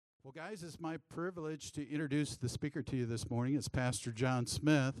Well, guys, it's my privilege to introduce the speaker to you this morning. It's Pastor John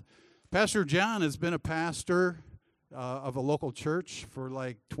Smith. Pastor John has been a pastor of a local church for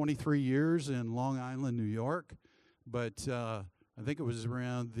like 23 years in Long Island, New York. But I think it was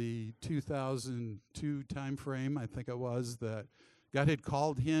around the 2002 time frame, I think it was, that God had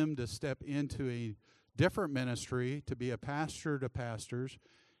called him to step into a different ministry, to be a pastor to pastors.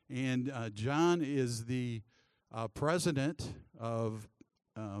 And John is the president of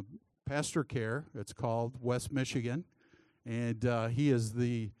Pastor Care. It's called West Michigan, and he is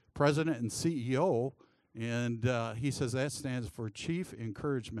the president and CEO, and he says that stands for Chief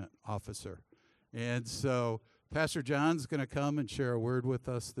Encouragement Officer. And so Pastor John's going to come and share a word with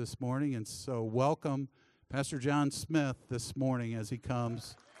us this morning, and so welcome Pastor John Smith this morning as he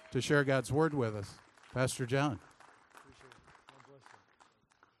comes to share God's word with us. Pastor John.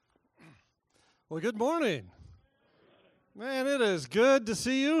 Well, good morning. Man, it is good to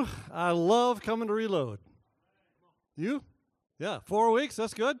see you. I love coming to Reload. You? Yeah, 4 weeks,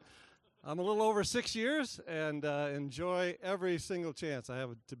 that's good. I'm a little over 6 years and enjoy every single chance I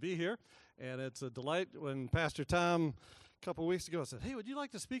have to be here. And it's a delight when Pastor Tom a couple weeks ago said, "Hey, would you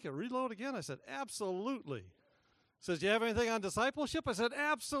like to speak at Reload again?" I said, "Absolutely." He says, "Do you have anything on discipleship?" I said,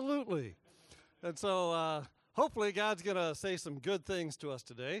 "Absolutely." And so hopefully God's going to say some good things to us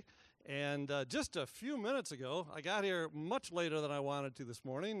today. And just a few minutes ago, I got here much later than I wanted to this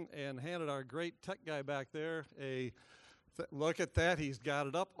morning and handed our great tech guy back there a look at that. He's got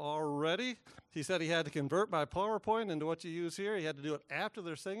it up already. He said he had to convert my PowerPoint into what you use here. He had to do it after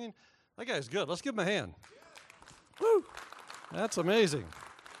they're singing. That guy's good. Let's give him a hand. Woo! That's amazing.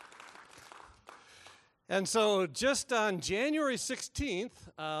 And so just on January 16th,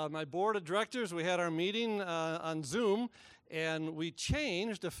 my board of directors, we had our meeting on Zoom, and we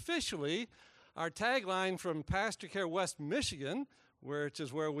changed officially our tagline from Pastor Care West Michigan, which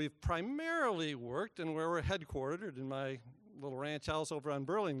is where we've primarily worked and where we're headquartered in my little ranch house over on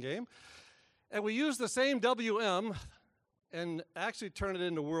Burlingame. And we used the same WM and actually turned it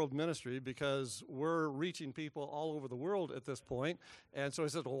into World Ministry because we're reaching people all over the world at this point. And so I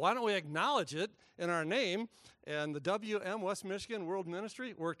said, well, why don't we acknowledge it in our name? And the WM, West Michigan World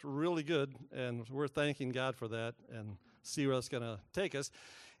Ministry, worked really good, and we're thanking God for that and see where it's going to take us.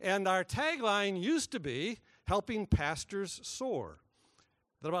 And our tagline used to be, helping pastors soar.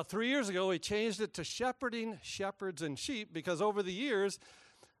 Then about 3 years ago, we changed it to shepherding shepherds and sheep, because over the years,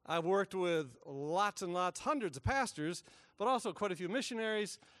 I've worked with lots and lots, hundreds of pastors, but also quite a few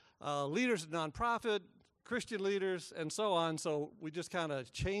missionaries, leaders of nonprofit, Christian leaders, and so on. So we just kind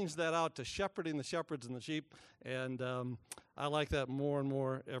of changed that out to shepherding the shepherds and the sheep, and I like that more and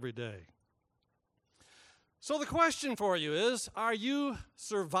more every day. So the question for you is, are you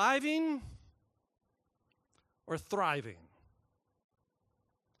surviving or thriving?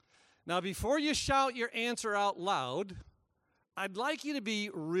 Now, before you shout your answer out loud, I'd like you to be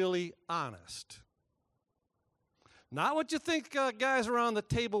really honest. Not what you think guys around the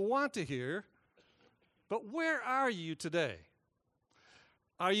table want to hear, but where are you today?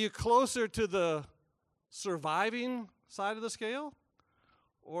 Are you closer to the surviving side of the scale,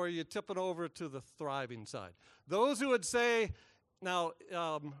 or are you tipping over to the thriving side? Those who would say, now,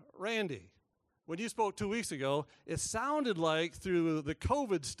 Randy, when you spoke 2 weeks ago, it sounded like through the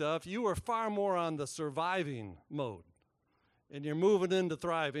COVID stuff, you were far more on the surviving mode. And you're moving into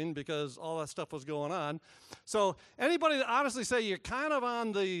thriving because all that stuff was going on. So anybody that honestly say you're kind of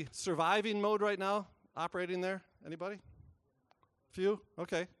on the surviving mode right now, operating there? Anybody? Few?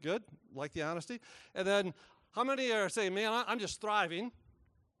 Okay, good. Like the honesty. And then how many are saying, man, I'm just thriving?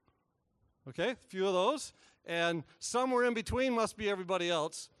 Okay, a few of those. And somewhere in between must be everybody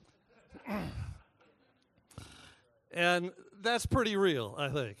else. And that's pretty real, I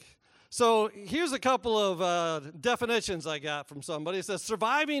think. So here's a couple of definitions I got from somebody. It says,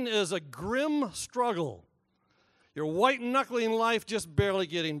 surviving is a grim struggle. You're white-knuckling life just barely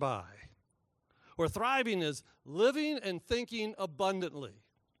getting by. Or thriving is living and thinking abundantly.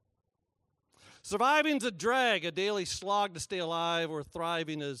 Surviving's a drag, a daily slog to stay alive, or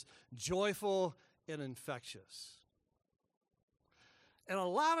thriving is joyful and infectious. And a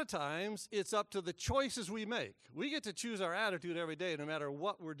lot of times, it's up to the choices we make. We get to choose our attitude every day, no matter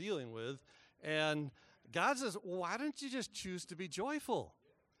what we're dealing with. And God says, why don't you just choose to be joyful?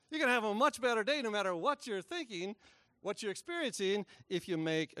 You're going to have a much better day no matter what you're thinking, what you're experiencing, if you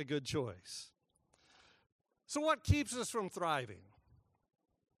make a good choice. So what keeps us from thriving?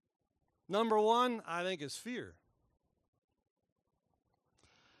 Number one, I think, is fear.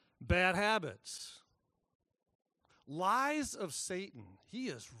 Bad habits. Lies of Satan. He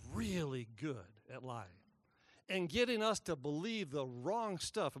is really good at lying. and getting us to believe the wrong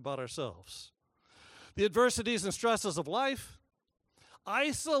stuff about ourselves. The adversities and stresses of life,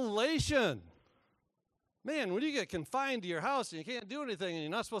 isolation. Man, when you get confined to your house and you can't do anything and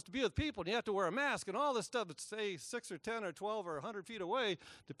you're not supposed to be with people and you have to wear a mask and all this stuff that's, say, 6 or 10 or 12 or 100 feet away,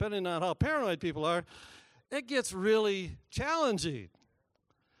 depending on how paranoid people are, it gets really challenging.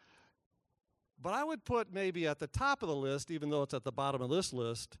 But I would put maybe at the top of the list, even though it's at the bottom of this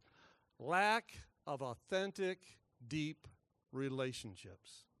list, lack of authentic, deep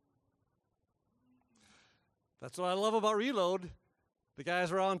relationships. That's what I love about Reload. The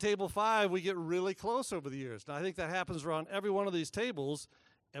guys around table 5, we get really close over the years. And I think that happens around every one of these tables,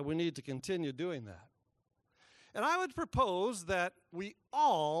 and we need to continue doing that. And I would propose that we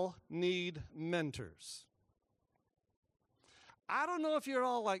all need mentors. I don't know if you're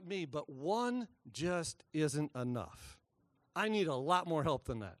all like me, but one just isn't enough. I need a lot more help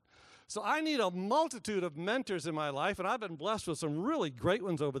than that. So I need a multitude of mentors in my life, and I've been blessed with some really great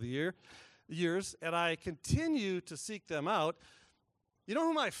ones over the years, and I continue to seek them out. You know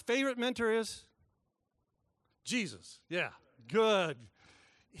who my favorite mentor is? Jesus. Yeah, good.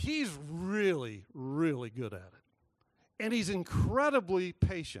 He's really, really good at it. And he's incredibly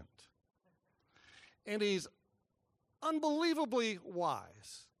patient. And he's unbelievably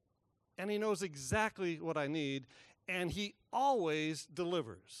wise. And he knows exactly what I need. And he always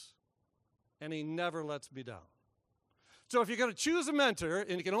delivers. And he never lets me down. So if you're going to choose a mentor,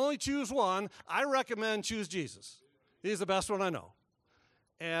 and you can only choose one, I recommend choose Jesus. He's the best one I know.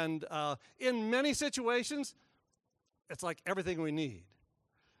 And in many situations, it's like everything we need.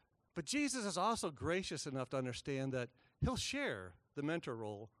 But Jesus is also gracious enough to understand that he'll share the mentor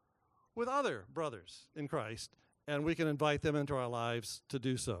role with other brothers in Christ, and we can invite them into our lives to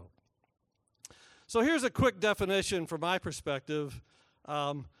do so. So here's a quick definition from my perspective.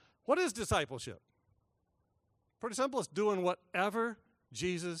 What is discipleship? Pretty simple. It's doing whatever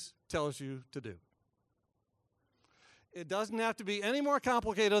Jesus tells you to do. It doesn't have to be any more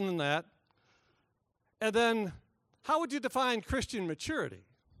complicated than that. And then, how would you define Christian maturity?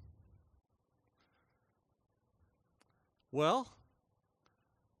 Well,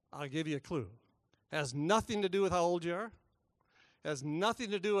 I'll give you a clue. It has nothing to do with how old you are. It has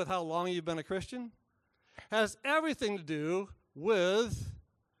nothing to do with how long you've been a Christian. It has everything to do with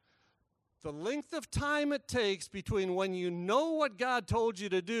the length of time it takes between when you know what God told you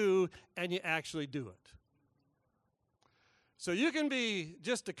to do and you actually do it. So you can be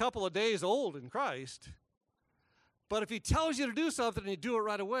just a couple of days old in Christ, but if he tells you to do something and you do it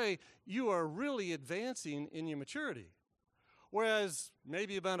right away, you are really advancing in your maturity. Whereas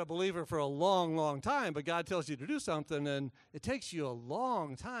maybe you've been a believer for a long, long time, but God tells you to do something and it takes you a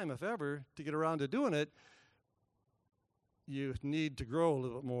long time, if ever, to get around to doing it. You need to grow a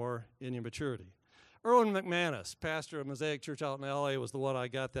little bit more in your maturity. Erwin McManus, pastor of Mosaic Church out in L.A., was the one I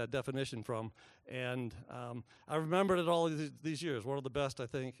got that definition from. And I remembered it all these years. One of the best I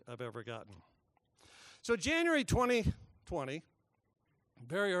think I've ever gotten. So January 2020,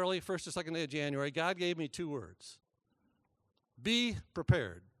 very early, first or second day of January, God gave me 2 words. Be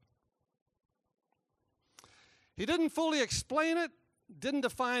prepared. He didn't fully explain it, didn't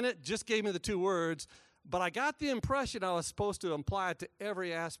define it, just gave me the 2 words. But I got the impression I was supposed to apply it to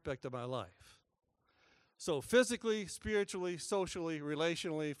every aspect of my life. So physically, spiritually, socially,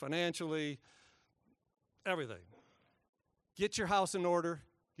 relationally, financially, everything. Get your house in order,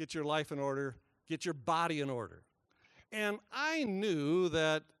 get your life in order, get your body in order. And I knew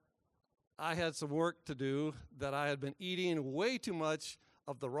that I had some work to do, that I had been eating way too much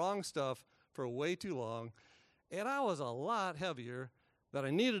of the wrong stuff for way too long, and I was a lot heavier than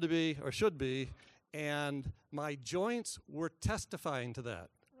I needed to be or should be, and my joints were testifying to that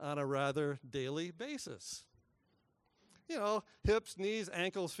on a rather daily basis. You know, hips, knees,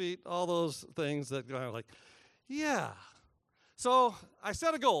 ankles, feet, all those things that are like, yeah. So I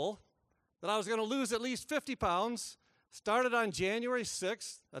set a goal that I was going to lose at least 50 pounds. Started on January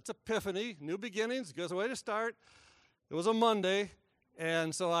 6th. That's Epiphany, new beginnings, good way to start. It was a Monday,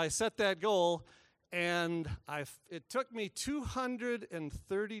 and so I set that goal, and it took me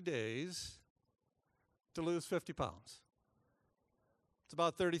 230 days to lose 50 pounds. It's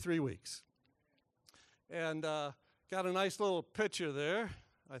about 33 weeks. And got a nice little picture there,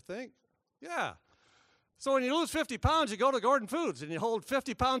 I think. Yeah. So when you lose 50 pounds, you go to Gordon Foods and you hold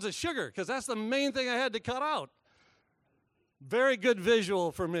 50 pounds of sugar, because that's the main thing I had to cut out. Very good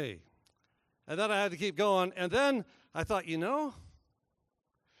visual for me. And then I had to keep going. And then I thought, you know,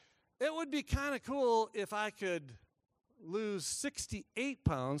 it would be kind of cool if I could lose 68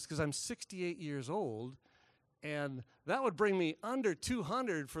 pounds, because I'm 68 years old, And that would bring me under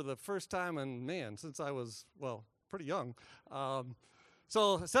 200 for the first time in, since I was, pretty young.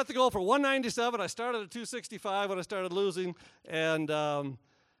 So I set the goal for 197. I started at 265 when I started losing. And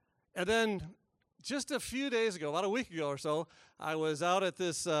then just a few days ago, about a week ago or so, I was out at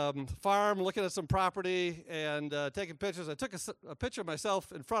this farm looking at some property and taking pictures. I took a picture of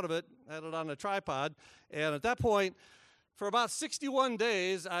myself in front of it, had it on a tripod. And at that point, for about 61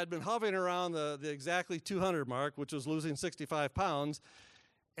 days, I'd been hovering around the exactly 200 mark, which was losing 65 pounds.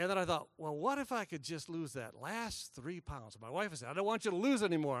 And then I thought, well, what if I could just lose that last 3 pounds? My wife said, I don't want you to lose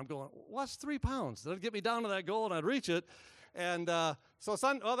anymore. I'm going, what's 3 pounds? That'd get me down to that goal and I'd reach it. And there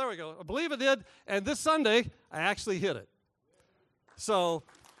we go. I believe it did. And this Sunday, I actually hit it. So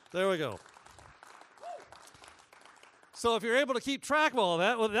there we go. So if you're able to keep track of all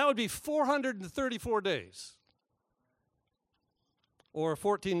that, well, that would be 434 days. Or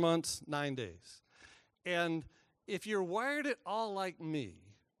 14 months, 9 days. And if you're wired at all like me,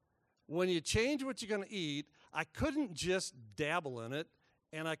 when you change what you're going to eat, I couldn't just dabble in it,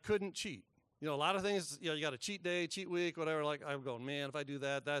 and I couldn't cheat. A lot of things, you got a cheat day, cheat week, whatever. Like, I'm going, man, if I do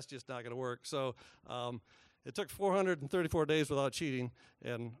that, that's just not going to work. So it took 434 days without cheating,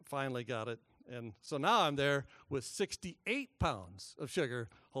 and finally got it. And so now I'm there with 68 pounds of sugar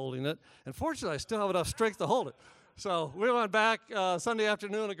holding it. And fortunately, I still have enough strength to hold it. So we went back Sunday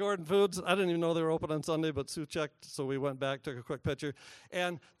afternoon at Gordon Foods. I didn't even know they were open on Sunday, but Sue checked, so we went back, took a quick picture.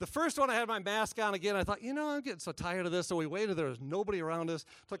 And the first one, I had my mask on again. I thought, I'm getting so tired of this. So we waited. There was nobody around us.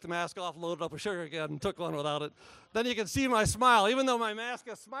 Took the mask off, loaded up with sugar again, and took one without it. Then you can see my smile. Even though my mask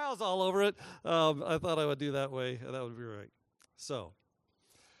has smiles all over it, I thought I would do that way, and that would be right. So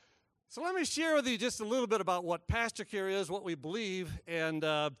let me share with you just a little bit about what Pastor Care is, what we believe. And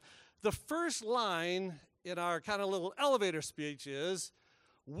the first line in our kind of little elevator speech is,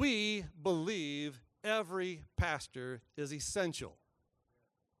 we believe every pastor is essential.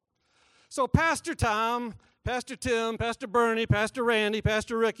 So Pastor Tom, Pastor Tim, Pastor Bernie, Pastor Randy,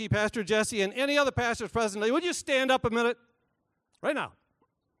 Pastor Ricky, Pastor Jesse, and any other pastors presently, would you stand up a minute? Right now.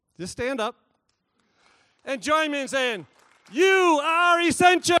 Just stand up. And join me in saying, you are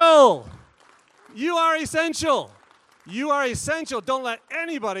essential. You are essential. You are essential. Don't let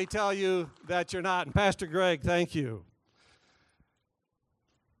anybody tell you that you're not. And Pastor Greg, thank you.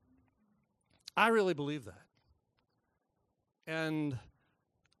 I really believe that. And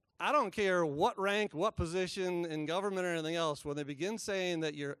I don't care what rank, what position in government or anything else, when they begin saying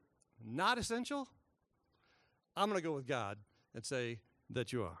that you're not essential, I'm going to go with God and say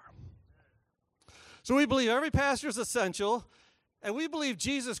that you are. So we believe every pastor is essential, and we believe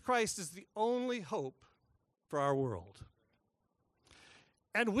Jesus Christ is the only hope for our world.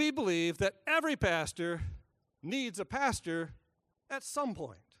 And we believe that every pastor needs a pastor at some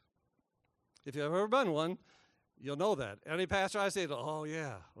point. If you've ever been one, you'll know that. Any pastor I say, oh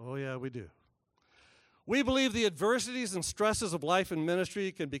yeah, we do. We believe the adversities and stresses of life and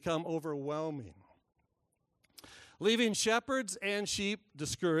ministry can become overwhelming, leaving shepherds and sheep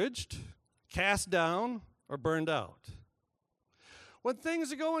discouraged, cast down, or burned out. When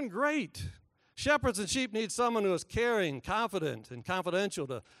things are going great, shepherds and sheep need someone who is caring, confident, and confidential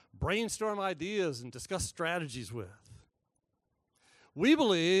to brainstorm ideas and discuss strategies with. We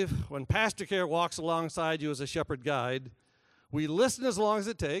believe when Pastor Care walks alongside you as a shepherd guide, we listen as long as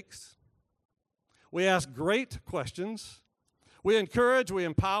it takes. We ask great questions. We encourage, we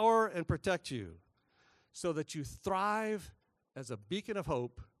empower, and protect you so that you thrive as a beacon of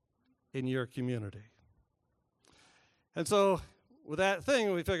hope in your community. And so, with that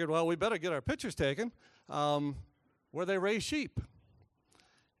thing, we figured, well, we better get our pictures taken where they raise sheep.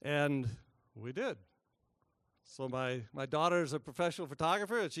 And we did. So my daughter's a professional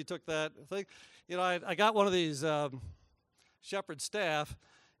photographer, and she took that thing. I got one of these shepherd staff,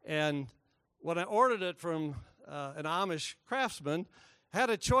 and when I ordered it from an Amish craftsman, had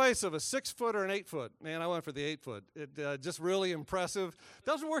a choice of a 6-foot or an 8-foot. Man, I went for the 8-foot. It just really impressive.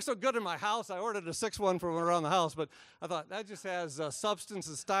 Doesn't work so good in my house. I ordered a 6-one from around the house, but I thought that just has substance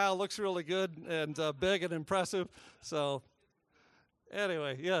and style. Looks really good and big and impressive. So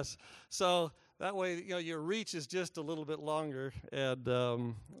anyway, yes. So that way, your reach is just a little bit longer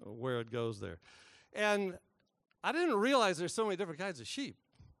and where it goes there. And I didn't realize there's so many different kinds of sheep.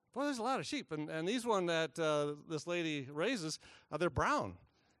 Boy, there's a lot of sheep, and these one that this lady raises, they're brown,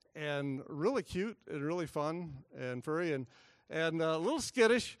 and really cute, and really fun, and furry, and a little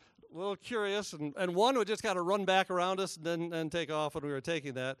skittish, a little curious, and one would just kind of run back around us and then take off when we were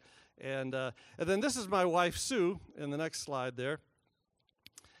taking that, and then this is my wife Sue in the next slide there,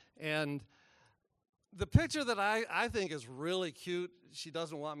 and The picture that I think is really cute, she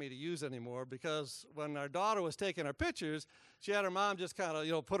doesn't want me to use anymore, because when our daughter was taking our pictures, she had her mom just kind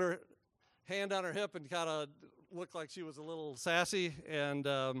of, put her hand on her hip and kind of looked like she was a little sassy. And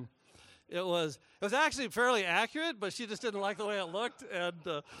it was actually fairly accurate, but she just didn't like the way it looked.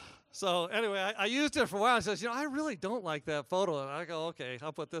 And so anyway, I used it for a while. I says, I really don't like that photo. And I go, okay,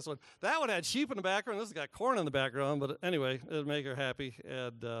 I'll put this one. That one had sheep in the background. This has got corn in the background. But anyway, it'll make her happy,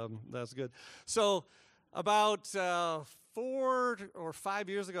 and that's good. So about 4 or 5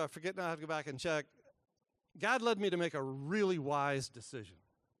 years ago, I forget now, I have to go back and check, God led me to make a really wise decision.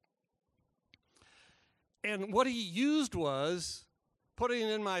 And what he used was putting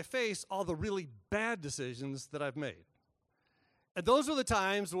in my face all the really bad decisions that I've made. And those were the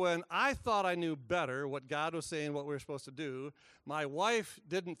times when I thought I knew better what God was saying, what we were supposed to do. My wife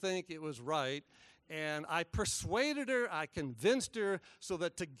didn't think it was right, and I persuaded her, I convinced her, so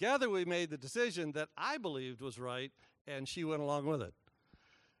that together we made the decision that I believed was right, and she went along with it.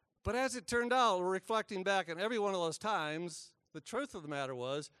 But as it turned out, reflecting back on every one of those times, the truth of the matter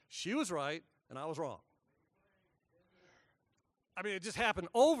was she was right and I was wrong. I mean, it just happened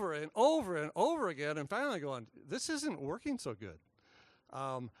over and over and over again, and finally going, this isn't working so good.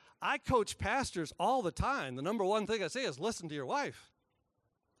 I coach pastors all the time. The number one thing I say is listen to your wife.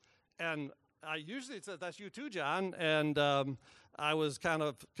 And I usually say, that's you too, John. And I was kind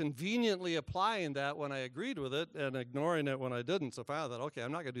of conveniently applying that when I agreed with it and ignoring it when I didn't. So finally I thought, okay,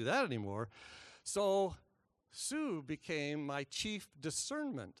 I'm not going to do that anymore. So Sue became my chief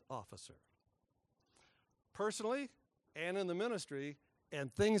discernment officer. Personally, and in the ministry,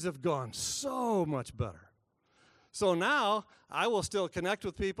 and things have gone so much better. So now I will still connect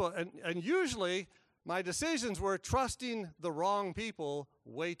with people, and usually my decisions were trusting the wrong people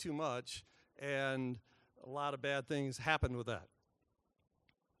way too much, and a lot of bad things happened with that.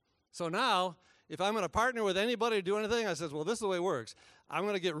 So now, if I'm going to partner with anybody to do anything, I says, well, this is the way it works. I'm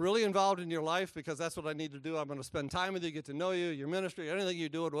going to get really involved in your life because that's what I need to do. I'm going to spend time with you, get to know you, your ministry, anything you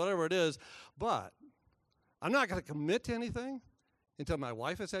do, whatever it is, but I'm not going to commit to anything until my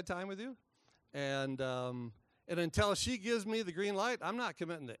wife has had time with you. And until she gives me the green light, I'm not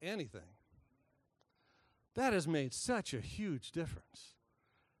committing to anything. That has made such a huge difference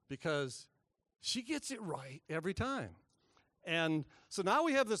because she gets it right every time. And so now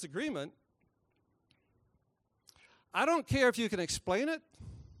we have this agreement. I don't care if you can explain it,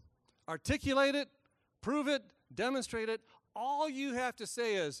 articulate it, prove it, demonstrate it. All you have to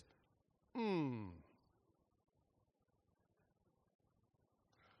say is,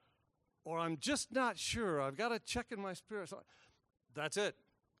 or I'm just not sure. I've got to check in my spirit. So that's it.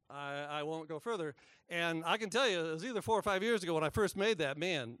 I won't go further. And I can tell you, it was either 4 or 5 years ago when I first made that,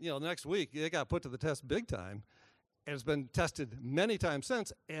 next week, it got put to the test big time. And it's been tested many times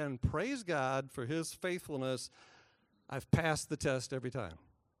since. And praise God for his faithfulness, I've passed the test every time.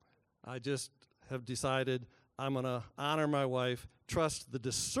 I just have decided I'm going to honor my wife, trust the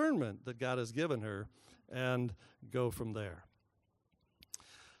discernment that God has given her, and go from there.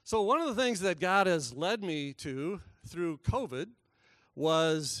 So one of the things that God has led me to through COVID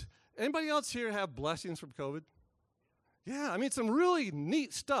was, anybody else here have blessings from COVID? Yeah, I mean, some really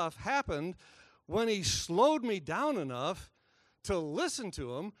neat stuff happened when he slowed me down enough to listen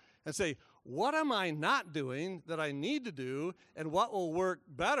to him and say, what am I not doing that I need to do, and what will work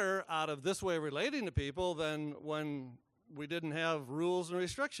better out of this way of relating to people than when we didn't have rules and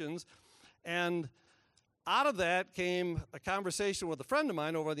restrictions? And out of that came a conversation with a friend of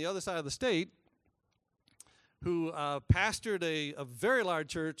mine over on the other side of the state who pastored a very large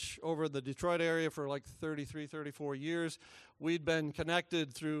church over in the Detroit area for like 33, 34 years. We'd been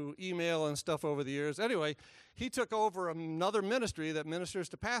connected through email and stuff over the years. Anyway, he took over another ministry that ministers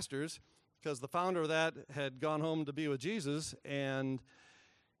to pastors because the founder of that had gone home to be with Jesus, and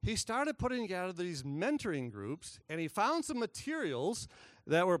he started putting together these mentoring groups, and he found some materials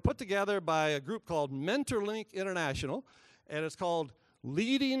that were put together by a group called MentorLink International, and it's called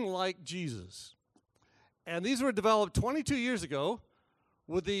Leading Like Jesus. And these were developed 22 years ago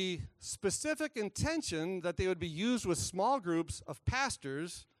with the specific intention that they would be used with small groups of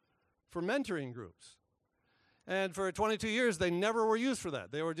pastors for mentoring groups. And for 22 years, they never were used for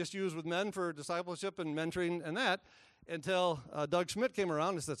that. They were just used with men for discipleship and mentoring and that, until Doug Schmidt came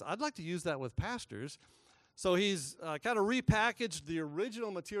around and says, I'd like to use that with pastors. So he's kind of repackaged the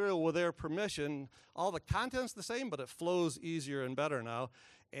original material with their permission. All the content's the same, but it flows easier and better now.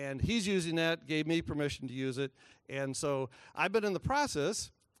 And he's using that, gave me permission to use it. And so I've been in the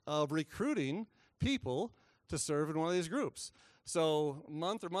process of recruiting people to serve in one of these groups. So a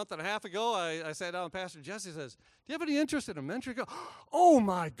month and a half ago, I sat down with Pastor Jesse. Says, "Do you have any interest in a mentoring?" Go, "Oh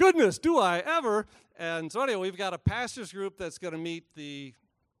my goodness, do I ever?" And so anyway, we've got a pastors group that's going to meet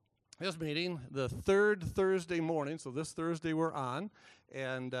this meeting the third Thursday morning. So this Thursday we're on,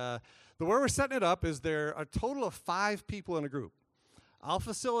 and the way we're setting it up is there are a total of 5 people in a group. I'll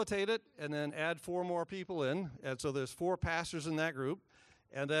facilitate it and then add 4 more people in, and so there's 4 pastors in that group.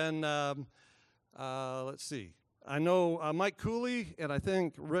 And then let's see. I know Mike Cooley and I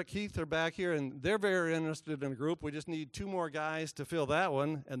think Rick Heath are back here, and they're very interested in a group. We just need 2 more guys to fill that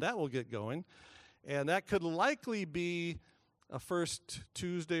one, and that will get going. And that could likely be a first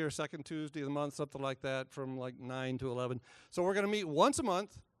Tuesday or second Tuesday of the month, something like that, from like 9 to 11. So we're going to meet once a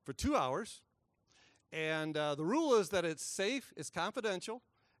month for 2 hours. And the rule is that it's safe, it's confidential,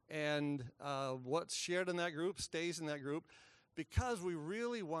 and what's shared in that group stays in that group, because we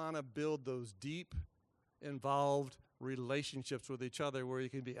really want to build those deep, involved relationships with each other where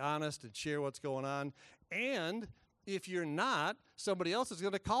you can be honest and share what's going on. And if you're not, somebody else is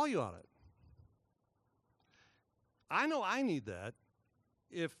going to call you on it. I know I need that.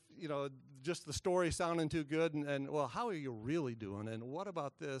 If, just the story sounding too good and well, how are you really doing? And what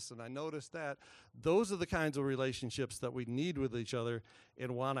about this? And I noticed that. Those are the kinds of relationships that we need with each other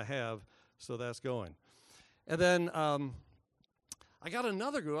and want to have, so that's going. And then I got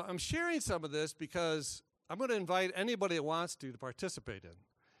another group. I'm sharing some of this because I'm going to invite anybody that wants to participate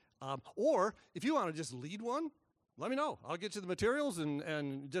in. Or if you want to just lead one, let me know. I'll get you the materials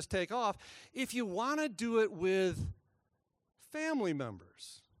and just take off. If you want to do it with family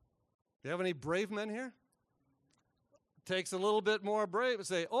members, do you have any brave men here? Takes a little bit more brave to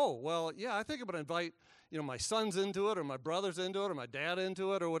say, oh, well, yeah, I think I'm going to invite, my sons into it, or my brothers into it, or my dad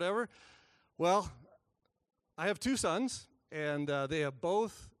into it, or whatever. Well, I have 2 sons, and they have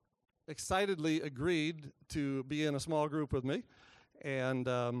both excitedly agreed to be in a small group with me. And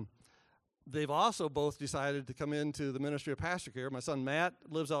they've also both decided to come into the ministry of pastor care. My son Matt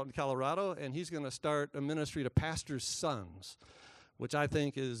lives out in Colorado, and he's going to start a ministry to pastors' sons, which I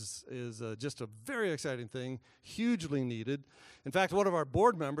think is just a very exciting thing, hugely needed. In fact, one of our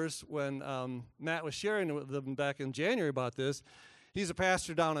board members, when Matt was sharing with them back in January about this, he's a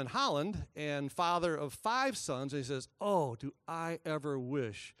pastor down in Holland and father of 5 sons. And he says, oh, do I ever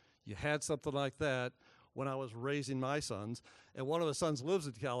wish you had something like that when I was raising my sons. And one of the sons lives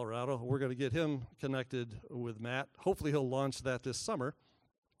in Colorado. We're going to get him connected with Matt. Hopefully he'll launch that this summer.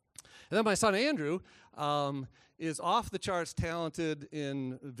 And then my son Andrew is off the charts talented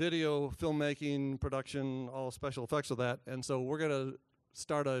in video, filmmaking, production, all special effects of that. And so we're going to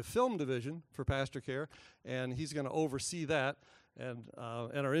start a film division for Pastor Care, and he's going to oversee that and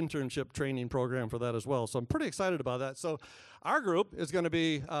our internship training program for that as well. So I'm pretty excited about that. So our group is going to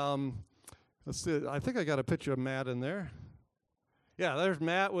be, let's see, I think I got a picture of Matt in there. Yeah, there's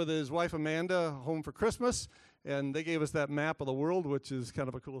Matt with his wife Amanda home for Christmas, and they gave us that map of the world, which is kind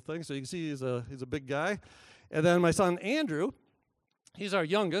of a cool thing. So you can see he's a big guy. And then my son Andrew, he's our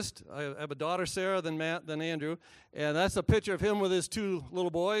youngest. I have a daughter, Sarah, then Matt, then Andrew. And that's a picture of him with his 2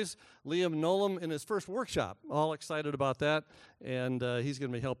 little boys, Liam and Nolan, in his first workshop. All excited about that. And he's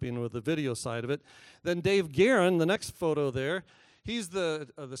going to be helping with the video side of it. Then Dave Guerin, the next photo there, he's the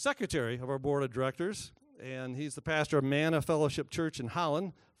secretary of our board of directors. And he's the pastor of Manna Fellowship Church in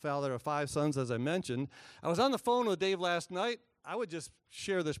Holland, father of 5 sons, as I mentioned. I was on the phone with Dave last night. I would just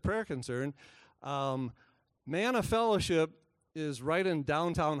share this prayer concern. Manna Fellowship is right in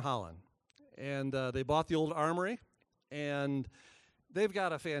downtown Holland. And they bought the old armory. And they've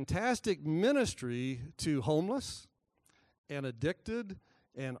got a fantastic ministry to homeless and addicted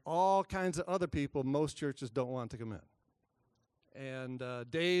and all kinds of other people most churches don't want to come in. And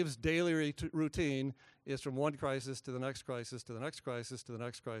Dave's daily routine is from one crisis to the next crisis, to the next crisis, to the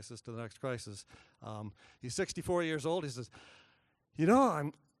next crisis, to the next crisis. He's 64 years old. He says,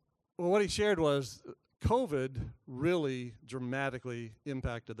 what he shared was COVID really dramatically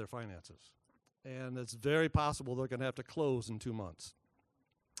impacted their finances. And it's very possible they're going to have to close in 2 months,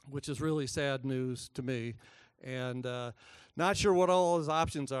 which is really sad news to me. And not sure what all his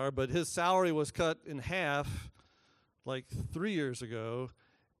options are, but his salary was cut in half like 3 years ago,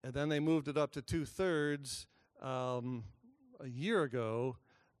 and then they moved it up to 2/3 a year ago,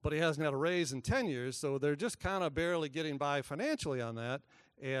 but he hasn't had a raise in 10 years, so they're just kind of barely getting by financially on that.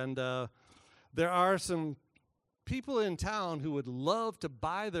 And there are some people in town who would love to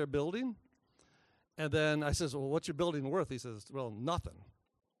buy their building, and then I says, well, what's your building worth? He says, well, nothing.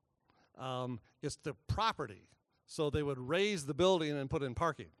 It's the property. So they would raise the building and put in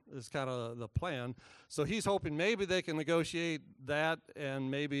parking is kind of the plan. So he's hoping maybe they can negotiate that and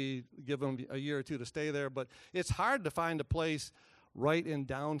maybe give them a year or two to stay there. But it's hard to find a place right in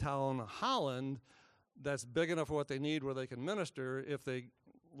downtown Holland that's big enough for what they need where they can minister if they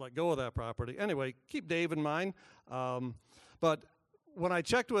let go of that property. Anyway, keep Dave in mind. But when I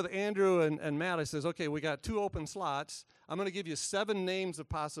checked with Andrew and Matt, I says, okay, we got 2 open slots. I'm going to give you 7 names of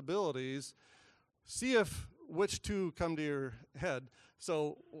possibilities. See if which 2 come to your head.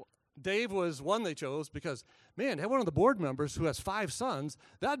 So Dave was one they chose because, man, have one of the board members who has 5 sons.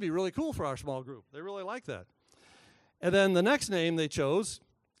 That'd be really cool for our small group. They really like that. And then the next name they chose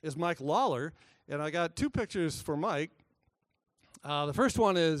is Mike Lawler. And I got 2 pictures for Mike. The first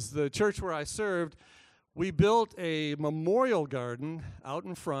one is the church where I served. We built a memorial garden out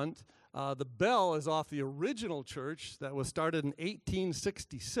in front. The bell is off the original church that was started in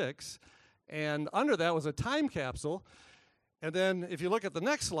 1866. And under that was a time capsule. And then if you look at the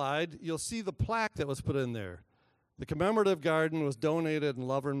next slide, you'll see the plaque that was put in there. The commemorative garden was donated in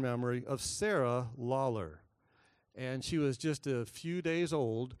love and memory of Sarah Lawler. And she was just a few days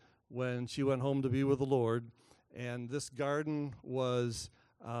old when she went home to be with the Lord. And this garden was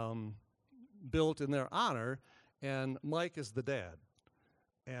built in their honor, and Mike is the dad.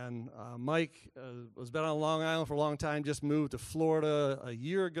 And Mike has been on Long Island for a long time, just moved to Florida a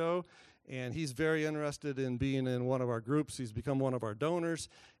year ago, and he's very interested in being in one of our groups. He's become one of our donors.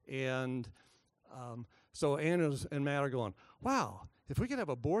 And so Andrew and Matt are going, wow, if we could have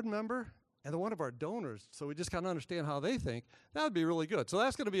a board member and one of our donors, so we just kind of understand how they think, that would be really good. So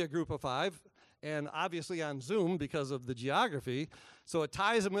that's going to be a group of 5, and obviously on Zoom because of the geography. So it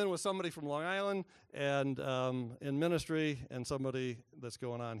ties them in with somebody from Long Island and in ministry and somebody that's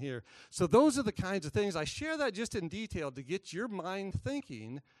going on here. So those are the kinds of things. I share that just in detail to get your mind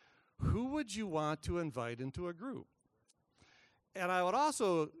thinking, who would you want to invite into a group? And I would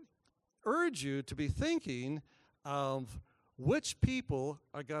also urge you to be thinking of which people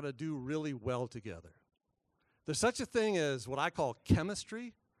are going to do really well together. There's such a thing as what I call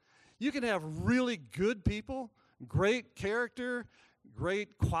chemistry. You can have really good people, great character,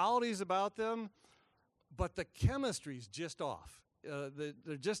 great qualities about them, but the chemistry's just off.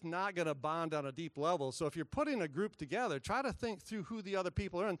 They're just not going to bond on a deep level. So if you're putting a group together, try to think through who the other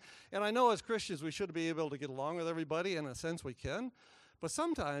people are. And I know as Christians we should be able to get along with everybody. In a sense we can. But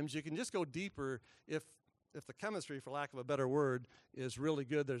sometimes you can just go deeper if the chemistry, for lack of a better word, is really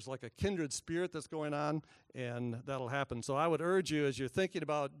good. There's like a kindred spirit that's going on, and that'll happen. So I would urge you, as you're thinking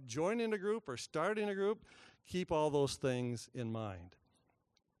about joining a group or starting a group, keep all those things in mind.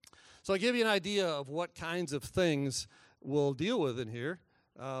 So I give you an idea of what kinds of things we'll deal with in here.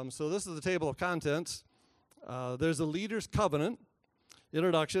 So this is the table of contents. There's a leader's covenant,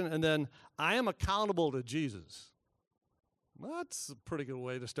 introduction, and then I am accountable to Jesus. Well, that's a pretty good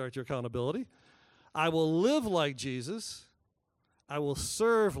way to start your accountability. I will live like Jesus. I will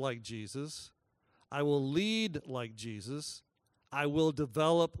serve like Jesus. I will lead like Jesus. I will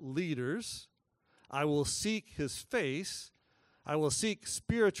develop leaders. I will seek his face. I will seek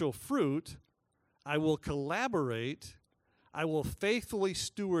spiritual fruit. I will collaborate. I will faithfully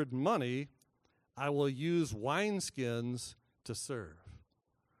steward money. I will use wineskins to serve.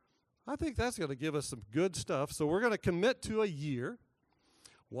 I think that's going to give us some good stuff. So we're going to commit to a year,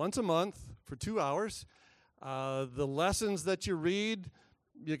 once a month for 2 hours. The lessons that you read,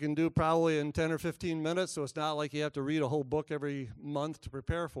 you can do probably in 10 or 15 minutes, so it's not like you have to read a whole book every month to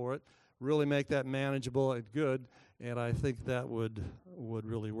prepare for it. Really make that manageable and good, and I think that would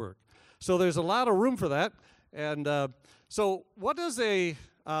really work. So there's a lot of room for that. And so what does a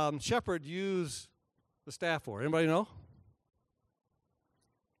shepherd use the staff for? Anybody know?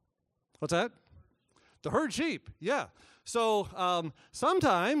 What's that? To herd sheep, yeah. So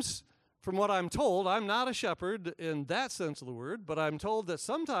sometimes, from what I'm told, I'm not a shepherd in that sense of the word, but I'm told that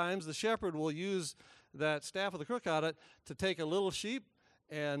sometimes the shepherd will use that staff with a crook on it to take a little sheep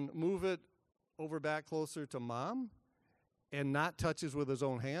and move it over back closer to mom and not touch it with his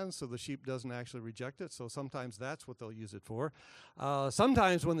own hands so the sheep doesn't actually reject it. So sometimes that's what they'll use it for.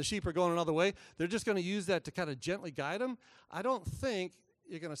 Sometimes when the sheep are going another way, they're just going to use that to kind of gently guide them. I don't think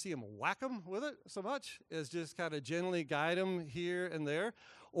you're going to see them whack them with it so much as just kind of gently guide them here and there.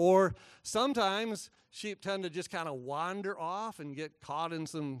 Or sometimes sheep tend to just kind of wander off and get caught in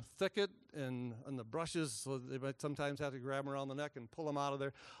some thicket and the brushes, so they might sometimes have to grab them around the neck and pull them out of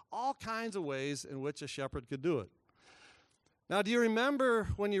there. All kinds of ways in which a shepherd could do it. Now, do you remember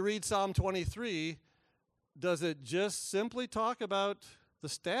when you read Psalm 23, does it just simply talk about the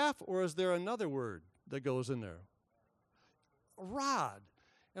staff, or is there another word that goes in there? A rod.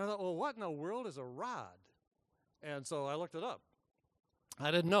 And I thought, well, what in the world is a rod? And so I looked it up.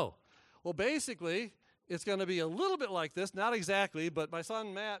 I didn't know. Well, basically, it's going to be a little bit like this, not exactly, but my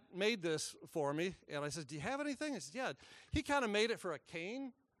son Matt made this for me. And I said, do you have anything? He said, yeah. He kind of made it for a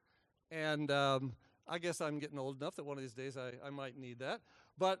cane. And I guess I'm getting old enough that one of these days I might need that.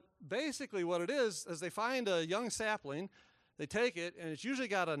 But basically what it is they find a young sapling, they take it, and it's usually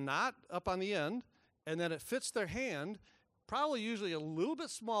got a knot up on the end, and then it fits their hand, probably usually a little bit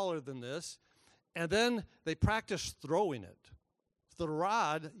smaller than this, and then they practice throwing it. The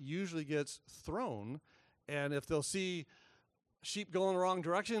rod usually gets thrown, and if they'll see sheep going the wrong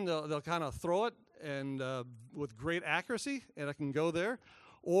direction, they'll kind of throw it and with great accuracy, and it can go there.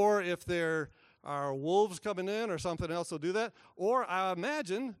 Or if there are wolves coming in or something else, they'll do that. Or I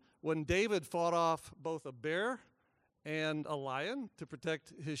imagine when David fought off both a bear and a lion to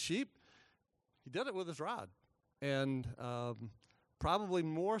protect his sheep, he did it with his rod, and probably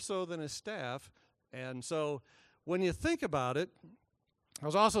more so than his staff. And so when you think about it, I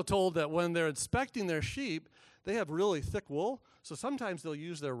was also told that when they're inspecting their sheep, they have really thick wool, so sometimes they'll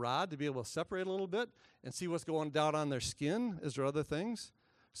use their rod to be able to separate a little bit and see what's going down on their skin. Is there other things?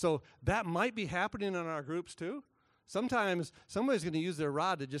 So that might be happening in our groups too. Sometimes somebody's going to use their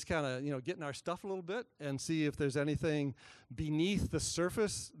rod to just kind of, get in our stuff a little bit and see if there's anything beneath the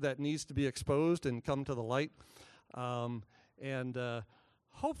surface that needs to be exposed and come to the light.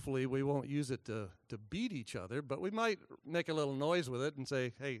 Hopefully we won't use it to beat each other, but we might make a little noise with it and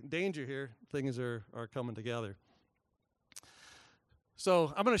say, hey, danger here, things are coming together.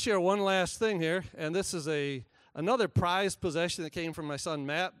 So I'm going to share one last thing here, and this is another prized possession that came from my son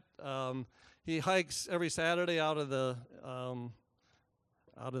Matt. He hikes every Saturday out in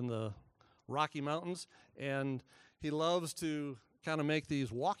the Rocky Mountains, and he loves to kind of make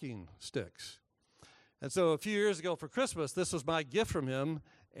these walking sticks. And so a few years ago for Christmas, this was my gift from him,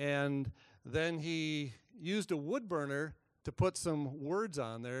 and then he used a wood burner to put some words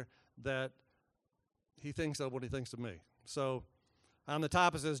on there that he thinks of when he thinks of me. So on the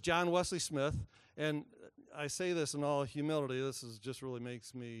top it says John Wesley Smith, and I say this in all humility. This is just really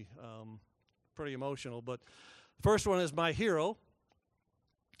makes me pretty emotional. But the first one is my hero.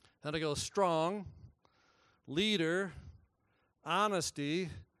 Then I go strong, leader, honesty,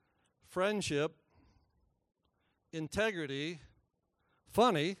 friendship, integrity,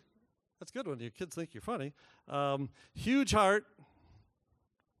 funny. That's good when your kids think you're funny. Huge heart.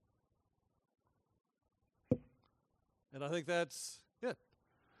 And I think that's it.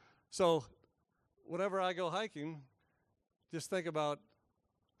 So whenever I go hiking, just think about,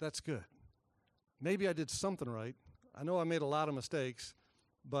 that's good. Maybe I did something right. I know I made a lot of mistakes,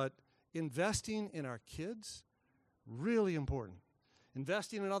 but investing in our kids, really important.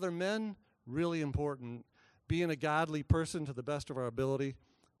 Investing in other men, really important. Being a godly person to the best of our ability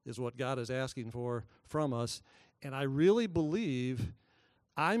is what God is asking for from us. And I really believe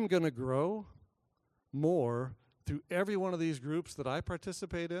I'm going to grow more through every one of these groups that I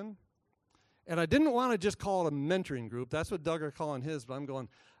participate in. And I didn't want to just call it a mentoring group. That's what Doug are calling his, but I'm going,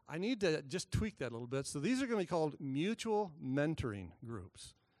 I need to just tweak that a little bit. So these are going to be called mutual mentoring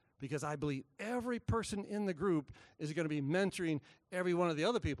groups, because I believe every person in the group is going to be mentoring every one of the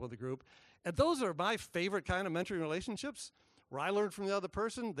other people in the group. And those are my favorite kind of mentoring relationships, where I learn from the other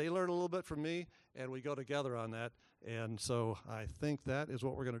person, they learn a little bit from me, and we go together on that. And so I think that is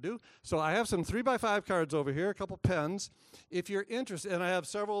what we're going to do. So I have some 3x5 cards over here, a couple pens. If you're interested, and I have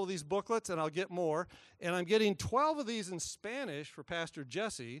several of these booklets, and I'll get more. And I'm getting 12 of these in Spanish for Pastor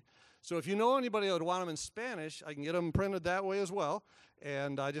Jesse. So if you know anybody that would want them in Spanish, I can get them printed that way as well.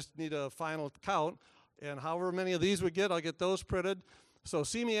 And I just need a final count. And however many of these we get, I'll get those printed. So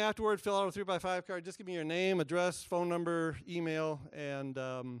see me afterward, fill out a 3x5 card. Just give me your name, address, phone number, email, and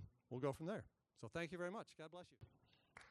we'll go from there. So thank you very much. God bless you.